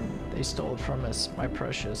 They stole it from us, my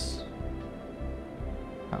precious.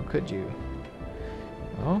 How could you?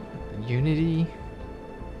 Well, unity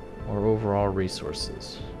or overall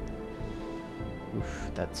resources.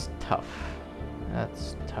 Oof, that's tough.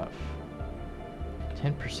 That's tough.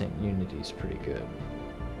 10% unity is pretty good.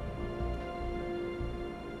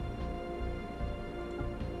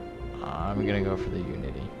 I'm gonna go for the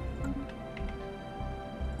unity.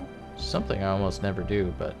 Something I almost never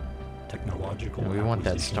do, but Technological. and we want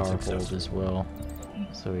that acquisition star hold successful. as well,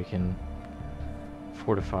 so we can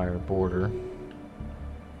fortify our border.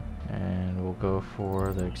 And we'll go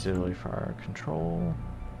for the auxiliary fire control.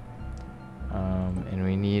 And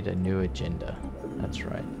we need a new agenda. That's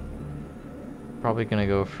right. Probably gonna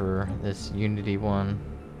go for this Unity one.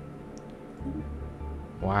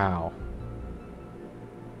 Wow.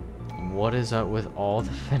 What is up with all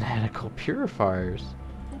the fanatical purifiers?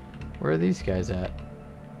 Where are these guys at?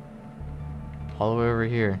 All the way over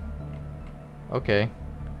here. Okay.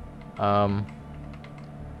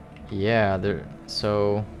 Yeah, they're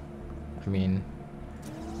so. I mean,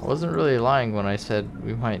 I wasn't really lying when I said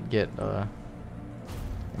we might get it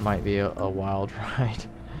might be a wild ride.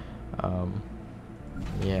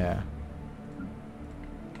 Yeah.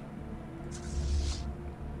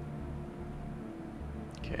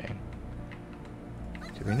 Okay.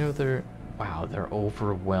 Do we know they're... Wow, they're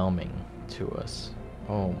overwhelming to us.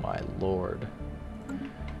 Oh my lord.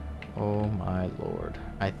 Oh my lord.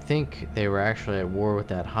 I think they were actually at war with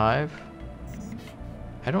that hive.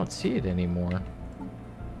 I don't see it anymore.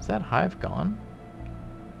 Is that hive gone?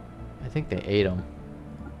 think they ate them.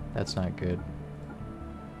 That's not good.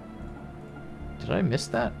 Did I miss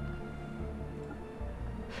that?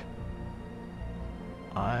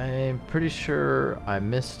 I'm pretty sure I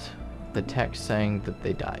missed the text saying that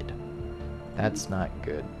they died. That's not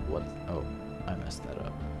good. What? Oh, I messed that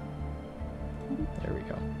up. There we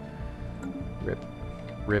go.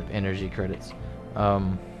 Rip energy credits.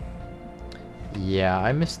 Yeah,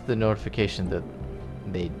 I missed the notification that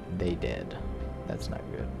they did. That's not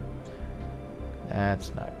good.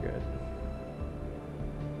 That's not good.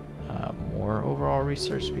 More overall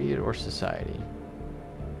research speed or society?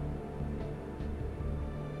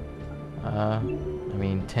 I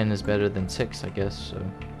mean, 10 is better than 6, I guess, so...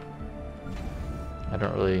 I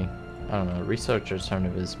don't know, research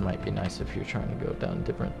alternatives might be nice if you're trying to go down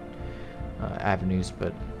different avenues,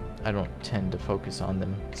 but I don't tend to focus on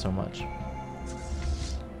them so much.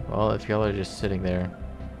 Well, if y'all are just sitting there,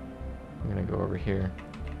 I'm gonna go over here.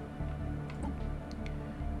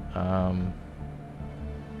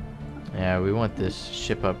 Yeah, we want this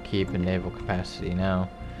ship upkeep and naval capacity now.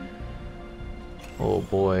 Oh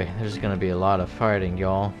boy, there's gonna be a lot of fighting,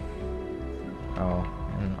 y'all. Oh,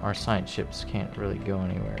 and our science ships can't really go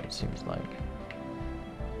anywhere, it seems like.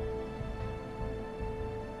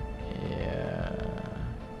 Yeah.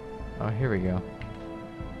 Oh, here we go.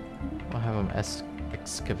 We'll have them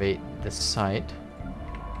excavate the site.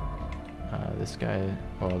 This guy...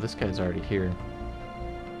 Well, this guy's already here.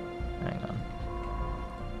 Hang on.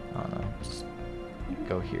 Oh no, just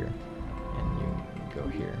go here. And you go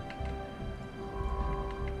here.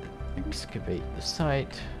 Excavate the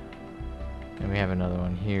site. And we have another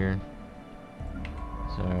one here.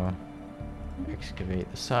 So,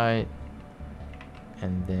 excavate the site.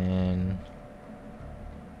 And then...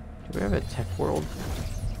 Do we have a tech world?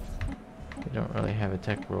 We don't really have a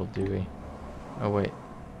tech world, do we? Oh, wait.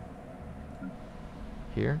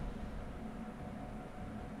 Here?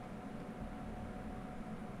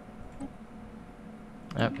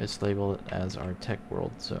 Yep, it's labeled as our tech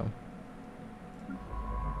world, so...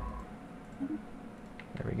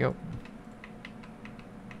 There we go.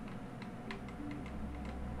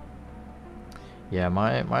 Yeah,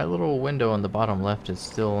 my little window on the bottom left is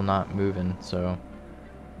still not moving, so...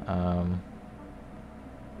 I'm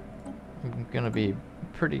gonna be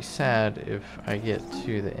pretty sad if I get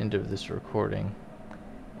to the end of this recording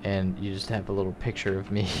and you just have a little picture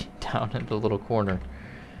of me down in the little corner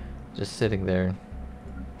just sitting there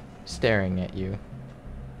staring at you.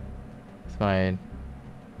 It's my... I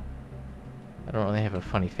don't really have a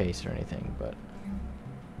funny face or anything, but...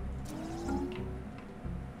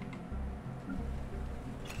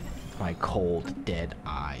 My cold, dead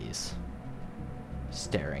eyes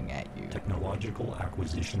staring at you. Technological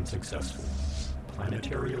acquisition successful.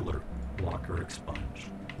 Planetary alert. Blocker expunged.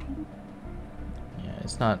 Yeah,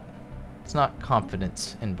 it's not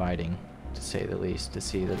confidence inviting, to say the least, to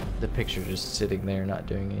see the picture just sitting there not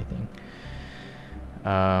doing anything.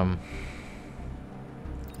 I'm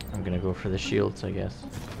gonna go for the shields, I guess.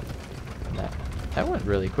 That went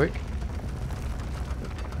really quick.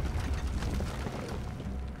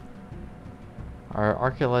 Our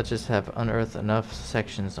archaeologists have unearthed enough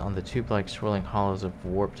sections on the tube-like swirling hollows of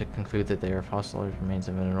warp to conclude that they are fossilized remains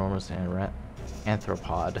of an enormous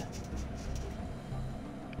anthropod.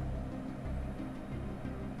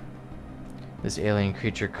 This alien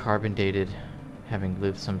creature, carbon dated, having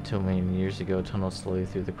lived some 2 million years ago, tunnels slowly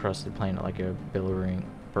through the crusted planet like a burrowing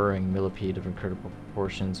millipede of incredible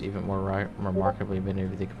proportions. Even more remarkably, many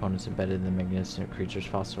of the components embedded in the magnificent creature's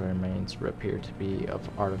fossil remains appear to be of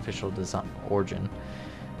artificial origin,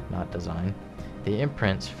 not design. The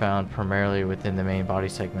imprints found primarily within the main body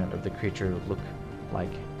segment of the creature look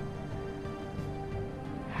like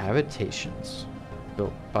habitations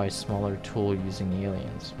built by smaller tool-using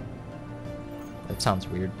aliens. That sounds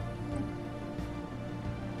weird.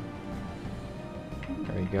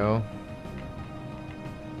 There we go.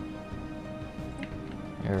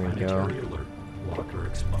 There we go. Alert. Blocker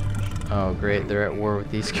expunged. Oh great, they're at war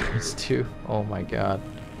with these guys too. Oh my god.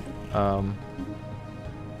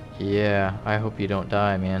 Yeah, I hope you don't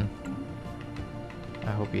die, man.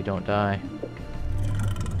 I hope you don't die.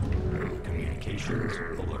 Communications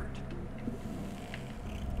alert.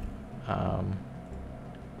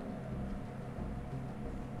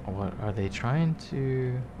 What are they trying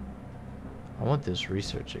to... I want this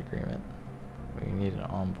research agreement. We need an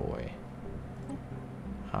envoy.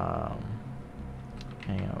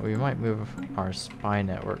 Hang on, we might move our spy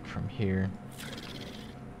network from here.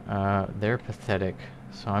 They're pathetic,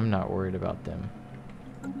 so I'm not worried about them.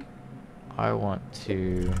 I want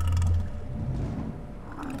to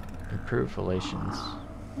improve relations.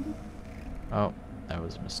 Oh, that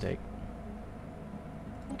was a mistake.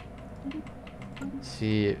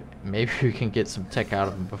 See, maybe we can get some tech out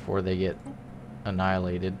of them before they get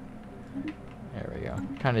annihilated. There we go.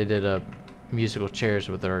 Kind of did a musical chairs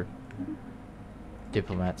with our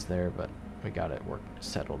diplomats there, but we got it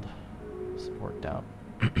settled. It's worked out.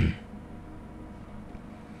 Oh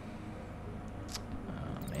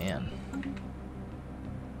man.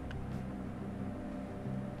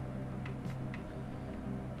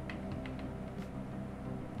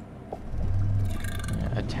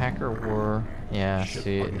 Yeah, attacker war. Yeah,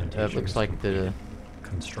 see, that looks like the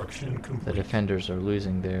Construction complete. the defenders are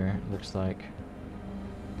losing there. It looks like.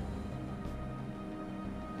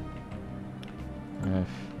 I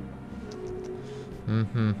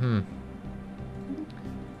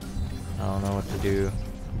don't know what to do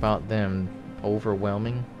about them.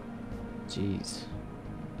 Overwhelming. Jeez.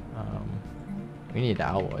 We need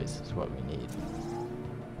alloys is what we need.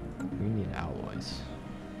 We need alloys.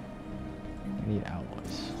 We need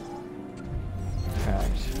alloys. In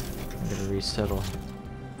fact, I'm gonna resettle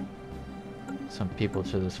some people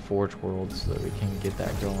to this forge world so that we can get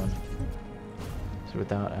that going. So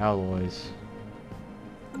without alloys...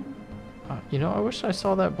 you know, I wish I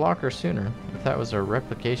saw that blocker sooner, if that was our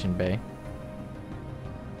replication bay.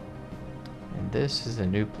 And this is a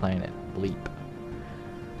new planet, Bleep.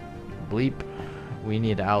 Bleep, we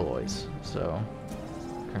need alloys, so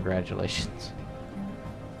congratulations.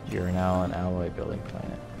 You're now an alloy building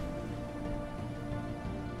planet.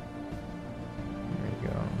 There we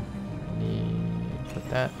go. We need to put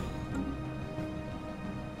that.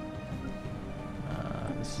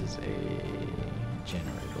 This is a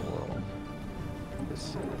generator world. This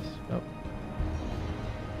is, oh.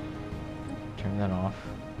 Turn that off.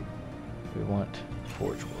 We want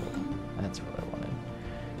Forge World. That's what I wanted.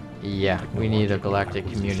 Yeah, we need a galactic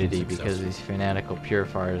community because these fanatical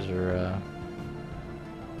purifiers are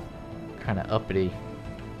kind of uppity.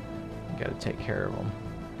 Gotta take care of them.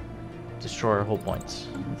 Destroy our hull points.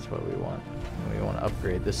 That's what we want. And we want to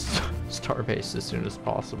upgrade this starbase as soon as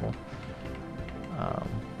possible.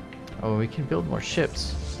 Oh, we can build more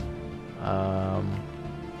ships.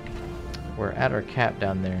 We're at our cap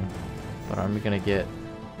down there, but are we gonna get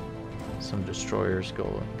some destroyers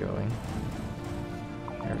going?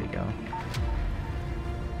 There we go.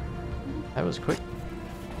 That was quick.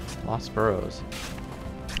 Lost burrows.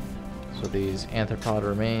 So these anthropod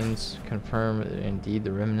remains confirm indeed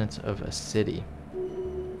the remnants of a city.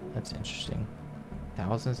 That's interesting.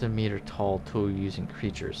 Thousands of meter tall tool using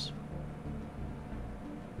creatures.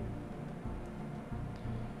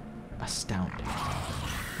 Astounding.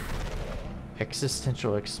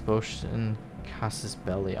 Existential explosion casus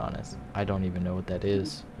belli on us. I don't even know what that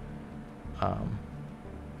is.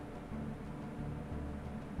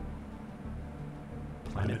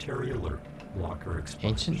 Planetary alert. Blocker expunged.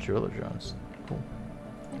 Ancient driller drones. Cool.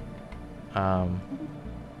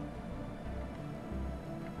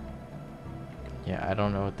 Yeah, I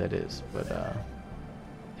don't know what that is, but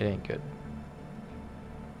it ain't good.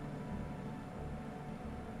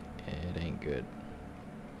 It ain't good.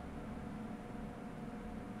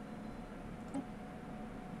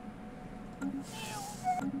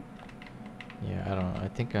 Yeah, I don't know. I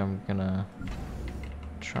think I'm gonna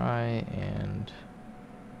try and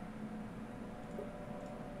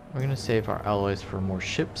we're gonna save our alloys for more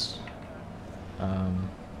ships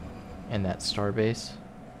and that starbase.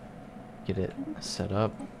 Get it set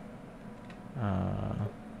up.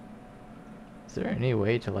 Is there any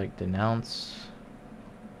way to like denounce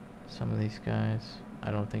some of these guys?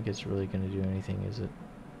 I don't think it's really gonna do anything, is it?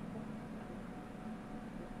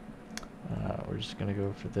 We're just gonna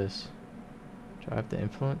go for this. Do I have the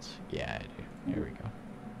influence? Yeah, I do. Here we go.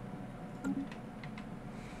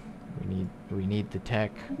 We need the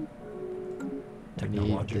tech. We need the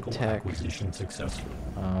Technological tech. acquisition successful.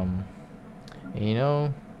 And you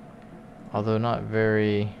know, although not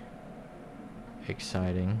very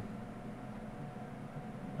exciting,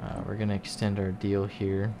 we're gonna extend our deal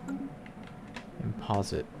here and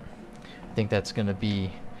pause it. I think that's gonna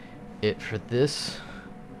be it for this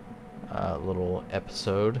little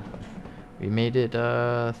episode. We made it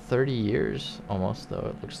 30 years almost,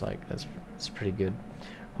 though. It looks like that's pretty good.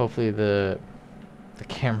 Hopefully the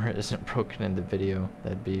camera isn't broken in the video.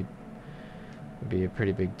 Would be a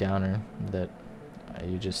pretty big downer that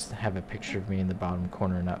you just have a picture of me in the bottom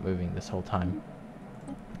corner not moving this whole time.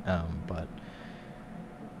 But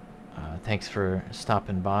thanks for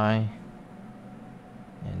stopping by,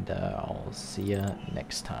 and I'll see ya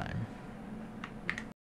next time.